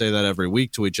opportunity to say that every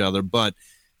week to each other, but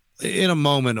in a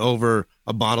moment over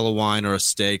a bottle of wine or a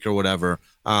steak or whatever,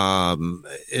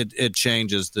 it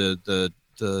changes the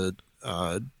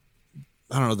I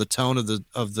don't know, the tone of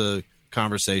the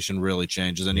conversation really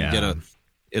changes, and you get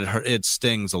it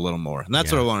stings a little more. And that's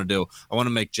what I want to do. I want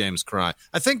to make James cry.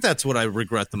 I think that's what I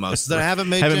regret the most, is that I haven't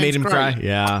made him cry.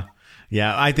 Yeah.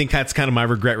 Yeah, I think that's kind of my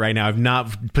regret right now. I've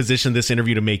not positioned this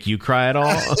interview to make you cry at all.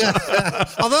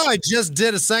 Although I just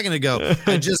did a second ago.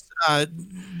 I just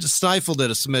stifled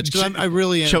it a smidge, because I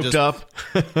really am choked up.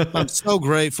 I'm so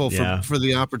grateful for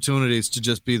the opportunities to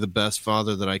just be the best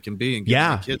father that I can be, and give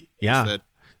my kids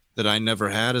that I never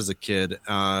had as a kid.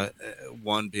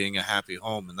 One being a happy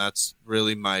home, and that's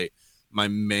really my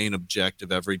main objective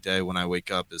every day when I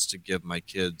wake up, is to give my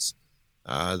kids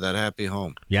that happy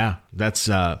home. Yeah, that's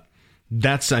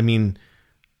I mean,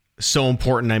 so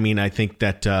important. I mean, I think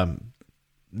that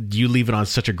you leave it on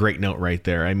such a great note right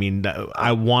there. I mean,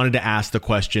 I wanted to ask the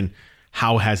question,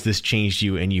 how has this changed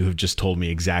you? And you have just told me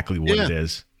exactly what it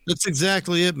is. That's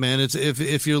exactly it, man. It's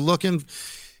if you're looking,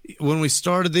 when we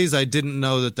started these, I didn't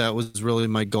know that was really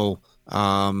my goal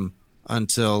until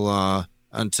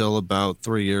about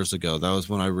 3 years ago. That was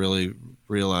when I really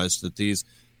realized that these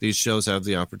shows have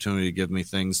the opportunity to give me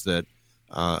things that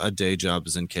a day job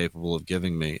is incapable of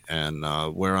giving me. And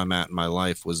where I'm at in my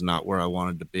life was not where I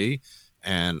wanted to be.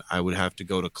 And I would have to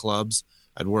go to clubs.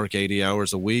 I'd work 80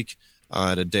 hours a week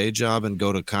at a day job, and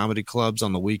go to comedy clubs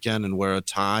on the weekend and wear a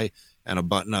tie and a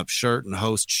button-up shirt and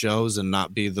host shows and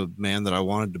not be the man that I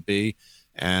wanted to be.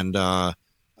 And today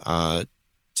I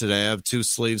have 2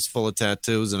 sleeves full of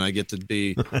tattoos, and I get to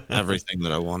be everything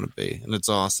that I want to be. And it's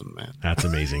awesome, man. That's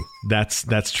amazing.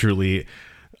 That's truly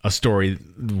a story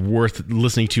worth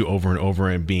listening to over and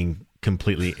over and being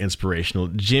completely inspirational.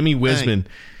 Jimmie Whisman,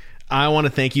 I want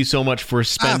to thank you so much for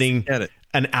spending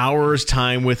an hour's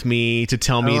time with me to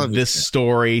tell me this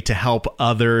story, to help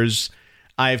others.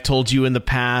 I've told you in the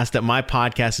past that my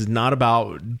podcast is not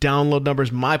about download numbers.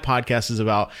 My podcast is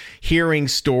about hearing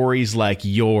stories like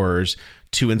yours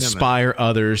to inspire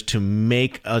others, to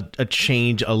make a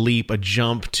change, a leap, a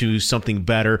jump to something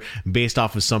better based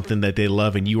off of something that they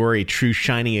love. And you are a true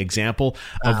shining example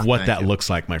of what that looks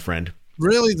like, my friend.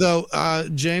 Really, though,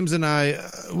 James and I,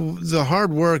 the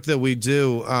hard work that we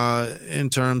do in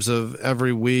terms of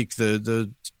every week,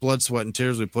 the blood, sweat, and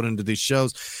tears we put into these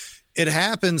shows, it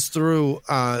happens through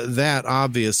that,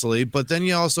 obviously, but then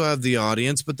you also have the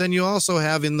audience, but then you also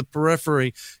have in the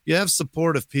periphery, you have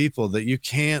supportive people that you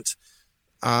can't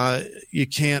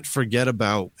forget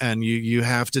about, and you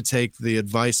have to take the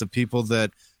advice of people that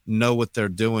know what they're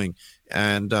doing.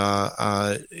 And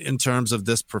in terms of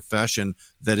this profession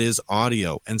that is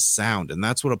audio and sound, and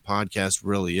that's what a podcast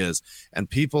really is. And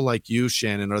people like you,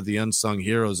 Shannon, are the unsung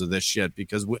heroes of this shit,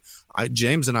 because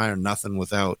James and I are nothing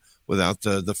without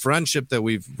the friendship that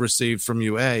we've received from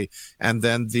you, and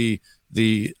then the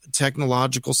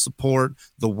technological support,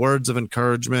 the words of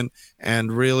encouragement,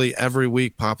 and really every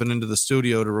week popping into the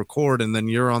studio to record, and then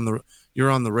you're on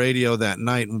the radio that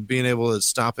night, and being able to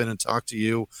stop in and talk to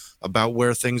you about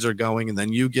where things are going, and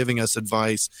then you giving us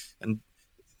advice. And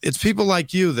it's people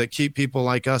like you that keep people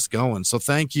like us going. So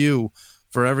thank you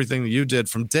for everything that you did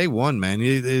from day one, man.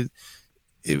 It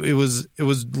was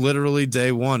literally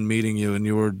day one meeting you, and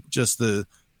you were just the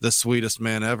sweetest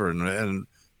man ever, and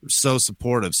so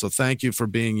supportive. So thank you for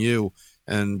being you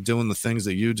and doing the things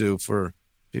that you do for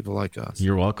people like us.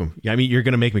 You're welcome. Yeah, I mean, you're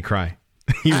going to make me cry.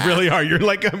 You really are. You're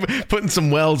like putting some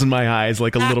wells in my eyes,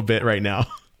 like a little bit right now.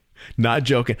 Not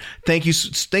joking. Thank you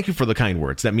for the kind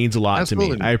words. That means a lot to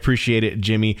me. I appreciate it,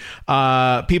 Jimmie.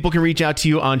 People can reach out to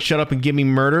you on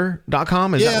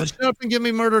shutupandgivememurder.com.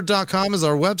 Shutupandgivememurder.com is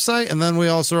our website, and then we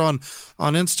also are on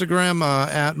Instagram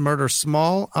at Murder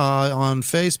Small, on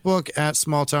Facebook at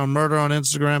Small Town Murder on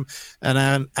Instagram,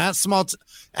 and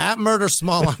at Murder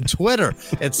Small on Twitter.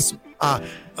 It's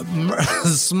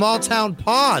Small Town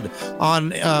Pod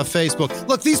on Facebook.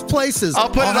 Look, these places I'll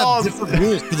put have different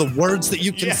rules for the words that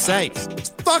you can say. It's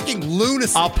fucking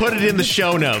lunacy. I'll put it in the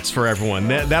show notes for everyone.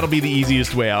 That'll be the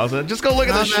easiest way. I'll just go look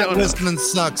at the show notes. Whisman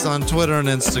sucks on Twitter and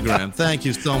Instagram. Thank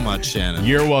you so much, Shannon.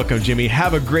 You're welcome, Jimmie.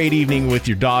 Have a great evening with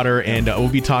your daughter, and we'll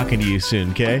be talking to you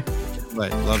soon, okay?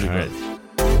 Right. Love you, brother.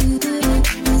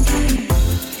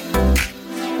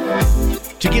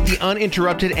 To get the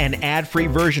uninterrupted and ad-free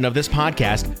version of this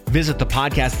podcast, visit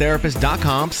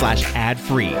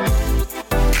thepodcasttherapist.com/ad-free.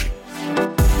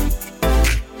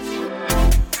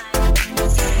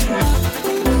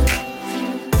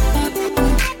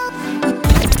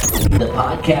 The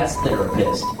Podcast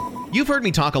Therapist. You've heard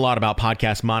me talk a lot about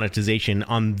podcast monetization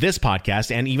on this podcast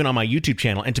and even on my YouTube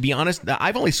channel. And to be honest,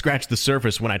 I've only scratched the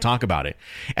surface when I talk about it.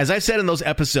 As I've said in those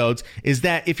episodes, is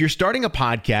that if you're starting a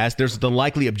podcast, there's the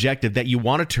likely objective that you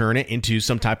want to turn it into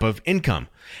some type of income.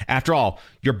 After all,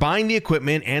 you're buying the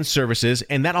equipment and services,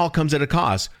 and that all comes at a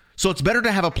cost. So it's better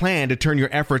to have a plan to turn your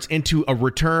efforts into a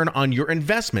return on your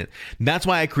investment. That's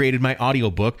why I created my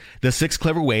audiobook, The 6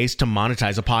 Clever Ways to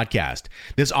Monetize a Podcast.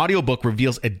 This audiobook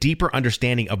reveals a deeper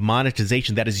understanding of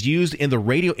monetization that is used in the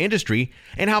radio industry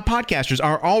and how podcasters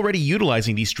are already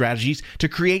utilizing these strategies to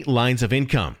create lines of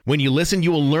income. When you listen,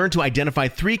 you will learn to identify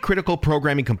 3 critical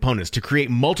programming components to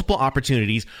create multiple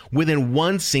opportunities within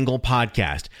one single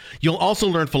podcast. You'll also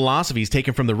learn philosophies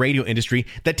taken from the radio industry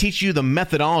that teach you the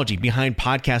methodology behind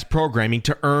podcast programming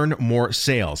to earn more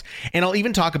sales. And I'll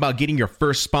even talk about getting your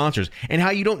first sponsors and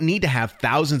how you don't need to have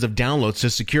thousands of downloads to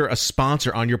secure a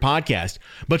sponsor on your podcast.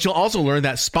 But you'll also learn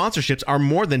that sponsorships are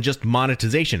more than just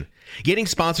monetization. Getting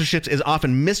sponsorships is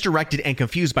often misdirected and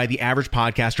confused by the average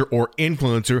podcaster or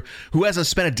influencer who hasn't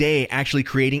spent a day actually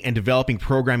creating and developing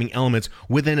programming elements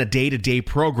within a day-to-day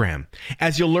program.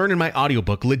 As you'll learn in my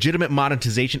audiobook, legitimate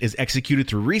monetization is executed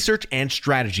through research and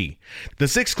strategy. The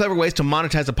 6 Clever Ways to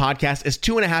Monetize a Podcast is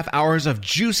 2.5 hours of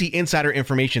juicy insider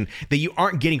information that you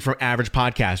aren't getting from average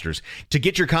podcasters. To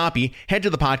get your copy, head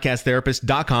to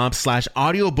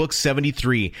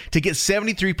thepodcasttherapist.com/audiobook73 to get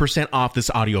 73% off this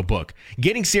audiobook.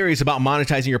 Getting serious about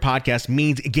monetizing your podcast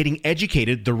means getting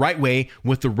educated the right way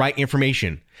with the right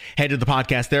information. Head to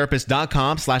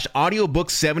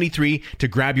thepodcasttherapist.com/audiobook73 to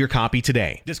grab your copy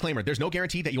today. Disclaimer, there's no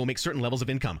guarantee that you will make certain levels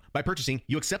of income. By purchasing,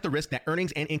 you accept the risk that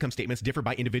earnings and income statements differ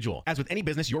by individual. As with any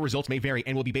business, your results may vary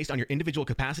and will be based on your individual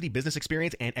capacity, business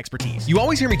experience, and expertise. You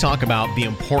always hear me talk about the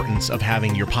importance of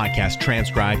having your podcast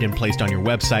transcribed and placed on your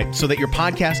website so that your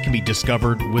podcast can be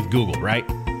discovered with Google, right?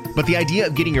 But the idea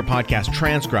of getting your podcast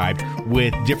transcribed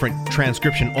with different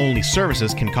transcription-only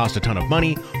services can cost a ton of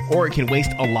money, or it can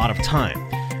waste a lot of time.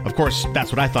 Of course,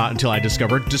 that's what I thought until I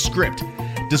discovered Descript.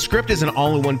 Descript is an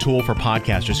all-in-one tool for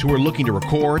podcasters who are looking to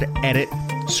record, edit,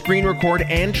 screen record,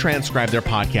 and transcribe their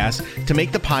podcasts to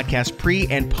make the podcast pre-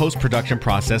 and post-production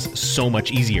process so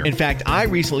much easier. In fact, I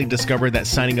recently discovered that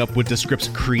signing up with Descript's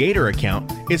creator account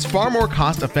is far more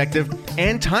cost-effective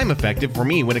and time-effective for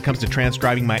me when it comes to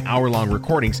transcribing my hour-long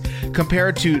recordings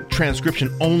compared to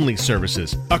transcription-only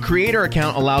services. A creator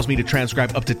account allows me to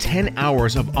transcribe up to 10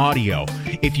 hours of audio.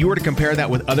 If you were to compare that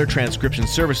with other transcription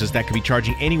services that could be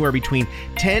charging anywhere between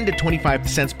 10 to 25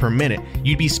 cents per minute,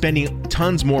 you'd be spending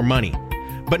tons more money.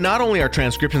 But not only are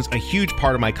transcriptions a huge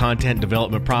part of my content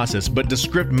development process, but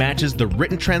Descript matches the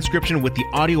written transcription with the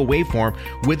audio waveform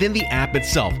within the app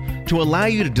itself to allow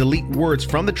you to delete words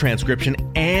from the transcription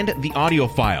and the audio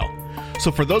file.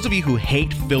 So for those of you who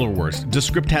hate filler words,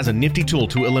 Descript has a nifty tool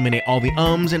to eliminate all the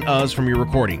ums and uhs from your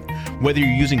recording. Whether you're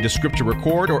using Descript to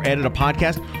record or edit a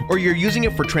podcast, or you're using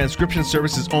it for transcription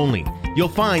services only, you'll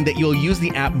find that you'll use the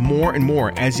app more and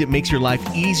more as it makes your life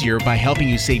easier by helping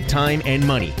you save time and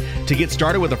money. To get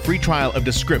started with a free trial of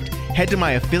Descript, head to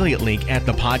my affiliate link at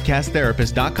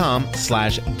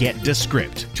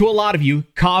thepodcasttherapist.com/getdescript. To a lot of you,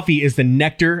 coffee is the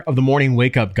nectar of the morning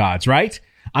wake-up gods, right?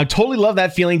 I totally love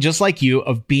that feeling, just like you,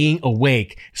 of being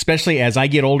awake, especially as I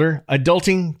get older.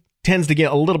 Adulting tends to get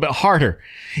a little bit harder.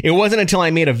 It wasn't until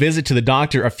I made a visit to the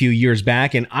doctor a few years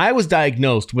back and I was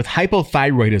diagnosed with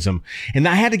hypothyroidism, and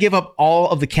I had to give up all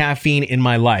of the caffeine in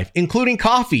my life, including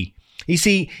coffee. You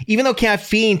see, even though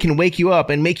caffeine can wake you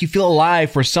up and make you feel alive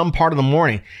for some part of the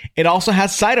morning, it also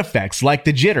has side effects like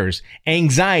the jitters,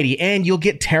 anxiety, and you'll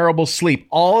get terrible sleep,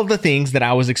 all of the things that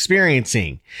I was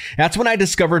experiencing. That's when I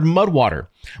discovered Mud Water.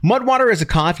 Mud Water is a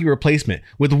coffee replacement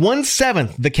with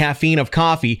 1/7 the caffeine of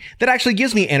coffee that actually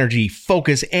gives me energy,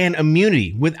 focus, and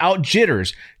immunity without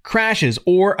jitters, crashes,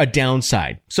 or a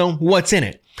downside. So what's in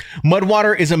it? Mud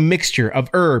Water is a mixture of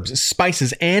herbs,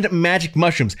 spices, and magic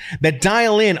mushrooms that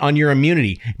dial in on your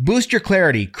immunity, boost your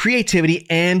clarity, creativity,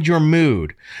 and your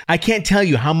mood. I can't tell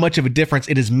you how much of a difference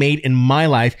it has made in my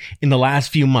life in the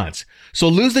last few months. So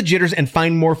lose the jitters and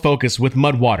find more focus with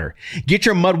Mud Water. Get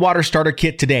your Mud Water starter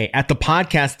kit today at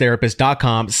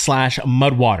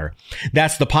thepodcasttherapist.com/mudwater.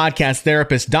 That's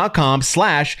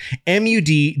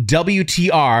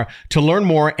thepodcasttherapist.com/MUDWTR to learn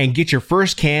more and get your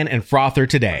first can and frother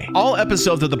today. All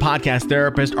episodes of The Podcast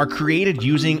Therapist are created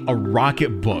using a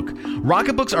Rocket Book.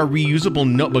 Rocket Books are reusable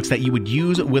notebooks that you would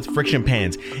use with friction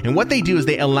pens. And what they do is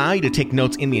they allow you to take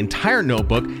notes in the entire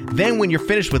notebook. Then when you're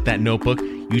finished with that notebook,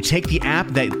 You take the app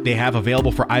that they have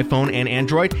available for iPhone and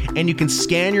Android, and you can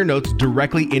scan your notes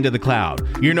directly into the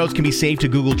cloud. Your notes can be saved to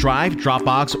Google Drive,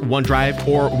 Dropbox, OneDrive,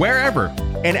 or wherever.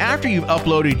 And after you've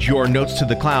uploaded your notes to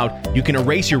the cloud, you can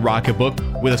erase your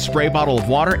Rocketbook with a spray bottle of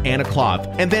water and a cloth,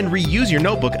 and then reuse your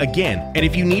notebook again. And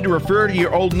if you need to refer to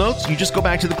your old notes, you just go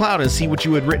back to the cloud and see what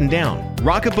you had written down.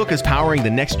 Rocketbook is powering the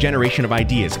next generation of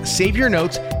ideas. Save your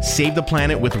notes, save the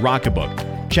planet with Rocketbook.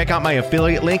 Check out my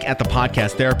affiliate link at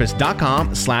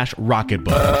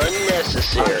thepodcasttherapist.com/Rocketbook.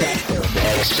 Unnecessary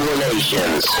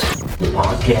explanations. The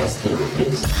Podcast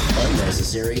Therapist.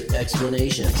 Unnecessary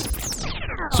explanations.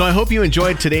 So I hope you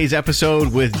enjoyed today's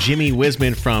episode with Jimmie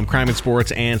Whisman from Crime and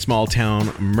Sports and Small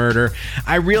Town Murder.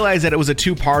 I realized that it was a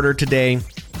two-parter today.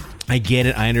 I get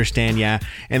it. I understand. Yeah.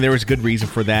 And there was good reason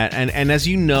for that. And as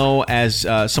you know, as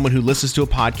someone who listens to a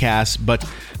podcast, but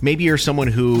maybe you're someone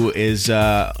who is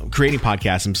creating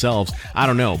podcasts themselves. I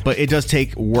don't know. But it does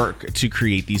take work to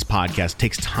create these podcasts. It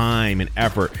takes time and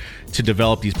effort to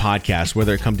develop these podcasts,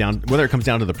 whether it comes down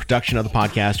to the production of the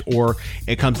podcast or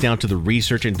it comes down to the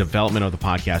research and development of the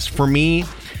podcast. For me,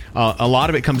 a lot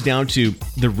of it comes down to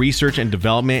the research and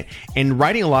development and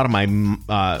writing a lot of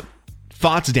my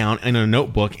thoughts down in a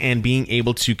notebook and being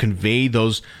able to convey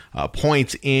those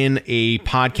points in a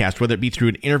podcast, whether it be through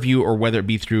an interview or whether it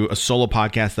be through a solo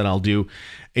podcast that I'll do.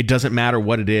 It doesn't matter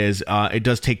what it is. It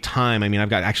does take time. I mean, I've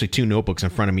got actually 2 notebooks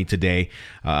in front of me today,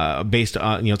 based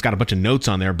on, it's got a bunch of notes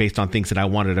on there based on things that I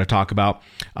wanted to talk about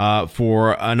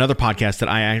for another podcast that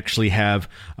I actually have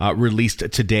released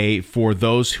today for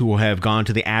those who have gone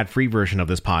to the ad-free version of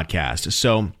this podcast.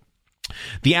 So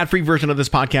the ad-free version of this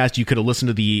podcast, you could have listened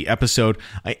to the episode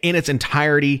in its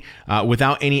entirety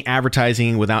without any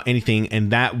advertising, without anything,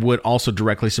 and that would also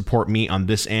directly support me on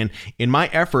this end in my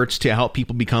efforts to help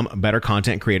people become better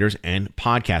content creators and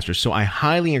podcasters. So I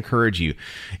highly encourage you,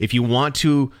 if you want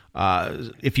to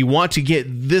get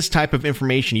this type of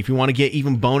information, if you want to get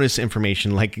even bonus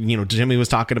information, like, Jimmie was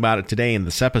talking about it today in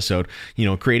this episode,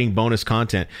 creating bonus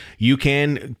content, you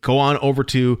can go on over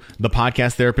to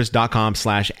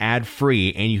thepodcasttherapist.com/ad-free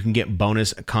and you can get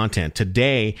bonus content.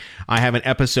 Today, I have an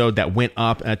episode that went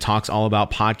up that talks all about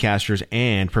podcasters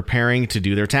and preparing to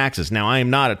do their taxes. Now, I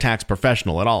am not a tax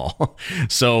professional at all.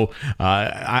 So,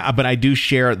 but I do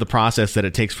share the process that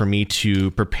it takes for me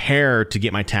to prepare to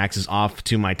get my taxes off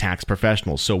to my tax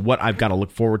professionals. So what I've got to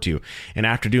look forward to. And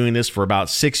after doing this for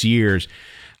about 6 years,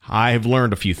 I've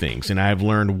learned a few things, and I've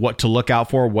learned what to look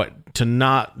out for, what to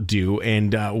not do,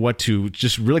 and what to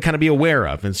just really kind of be aware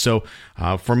of. And so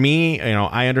for me,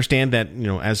 I understand that,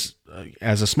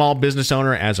 as a small business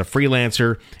owner, as a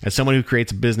freelancer, as someone who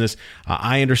creates a business,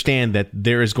 I understand that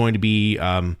there is going to be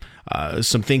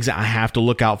some things that I have to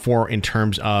look out for in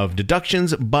terms of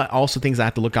deductions, but also things I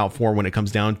have to look out for when it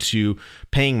comes down to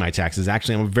paying my taxes.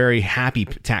 Actually, I'm a very happy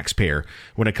taxpayer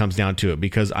when it comes down to it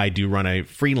because I do run a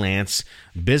freelance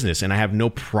business and I have no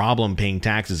problem paying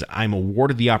taxes. I'm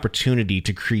awarded the opportunity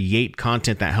to create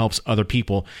content that helps other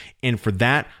people. And for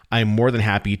that, I'm more than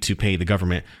happy to pay the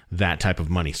government that type of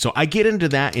money. So I get into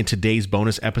that in today's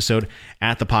bonus episode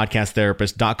at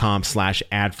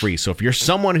thepodcasttherapist.com/ad-free. So if you're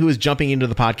someone who is jumping into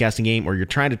the podcasting game or you're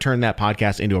trying to turn that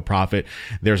podcast into a profit,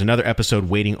 there's another episode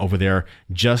waiting over there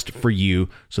just for you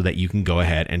so that you can go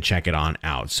ahead and check it on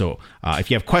out. So if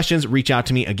you have questions, reach out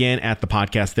to me again at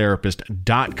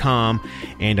thepodcasttherapist.com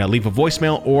and leave a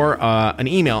voicemail or an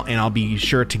email, and I'll be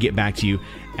sure to get back to you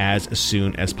as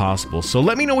soon as possible. So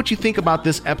let me know what you think about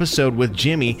this episode with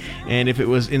Jimmie, and if it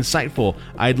was insightful,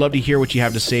 I'd love to hear what you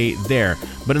have to say there.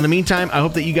 But in the meantime, I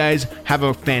hope that you guys have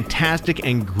a fantastic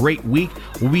and great week.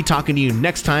 We'll be talking to you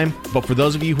next time, but for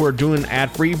those of you who are doing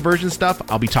ad-free version stuff,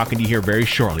 I'll be talking to you here very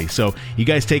shortly. So you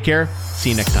guys take care. See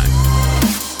you next time.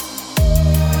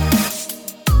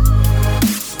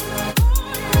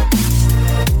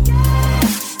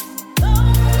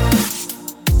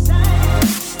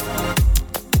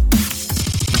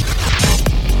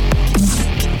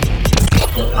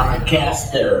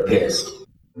 Podcast Therapist.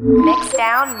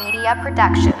 Mixdown Media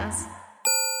Productions.